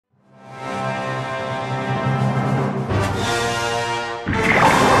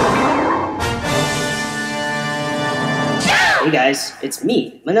guys, it's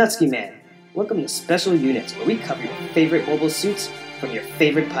me, Minovsky Man. Welcome to Special Units, where we cover your favorite mobile suits from your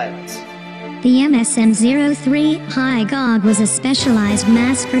favorite pilots. The MSM-03 Hygogg was a specialized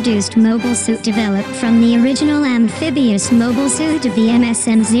mass-produced mobile suit developed from the original amphibious mobile suit of the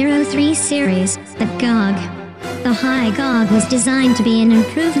MSM-03 series, the Gogg. The Hygogg was designed to be an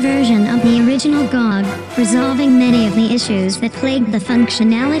improved version of the original Gogg, resolving many of the issues that plagued the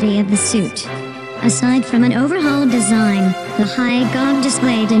functionality of the suit. Aside from an overhauled design, the Hygogg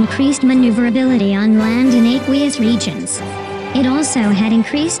displayed increased maneuverability on land in aqueous regions. It also had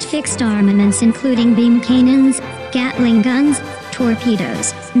increased fixed armaments including beam cannons, Gatling guns,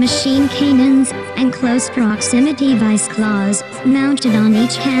 torpedoes, machine cannons, and close proximity vice claws, mounted on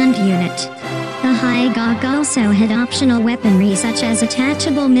each hand unit. The Hygogg also had optional weaponry such as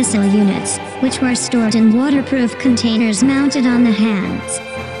attachable missile units, which were stored in waterproof containers mounted on the hands.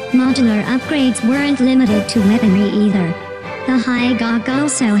 Modular upgrades weren't limited to weaponry either. The Hygogg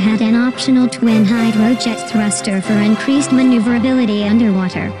also had an optional twin hydrojet thruster for increased maneuverability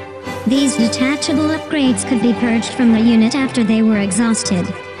underwater. These detachable upgrades could be purged from the unit after they were exhausted.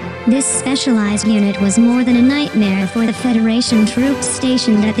 This specialized unit was more than a nightmare for the Federation troops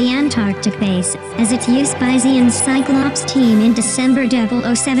stationed at the Antarctic base, as its use by Zeon's Cyclops team in December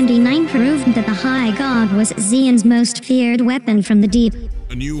 0079 proved that the Hygogg was Zeon's most feared weapon from the deep.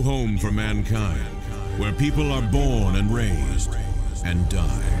 A new home for mankind, where people are born and raised and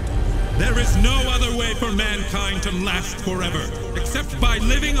die. There is no other way for mankind to last forever, except by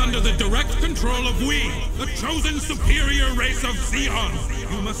living under the direct control of we, the chosen superior race of Zeon.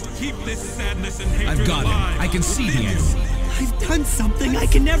 You must keep this sadness and hatred I've got alive. him. I can see the end. I've done something I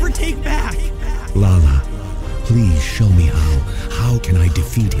can never take back. Lala, please show me how. How can I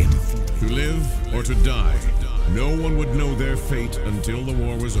defeat him? To live or to die, no one would know their fate until the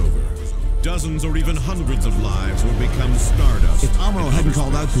war was over. Dozens or even hundreds of lives would become stardust. If Amuro hadn't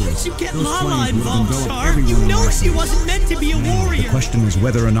called out to us, You get those Lala flames would have involved, enveloped Char. everyone You know in she wasn't meant to be a warrior. The question is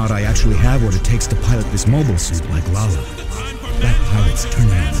whether or not I actually have what it takes to pilot this mobile suit like Lala. That pilot's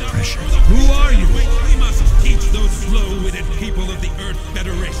turning on the pressure. Who are you? We must teach those slow-witted people of the Earth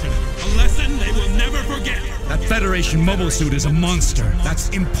Federation a lesson they will never forget. That Federation mobile suit is a monster. That's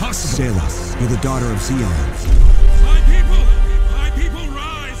impossible. Sayla, you're the daughter of Zeon. My people,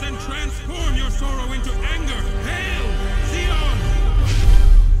 rise and transform your sorrow into anger. Hail, Zeon!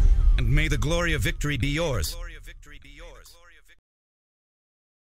 And may the glory of victory be yours.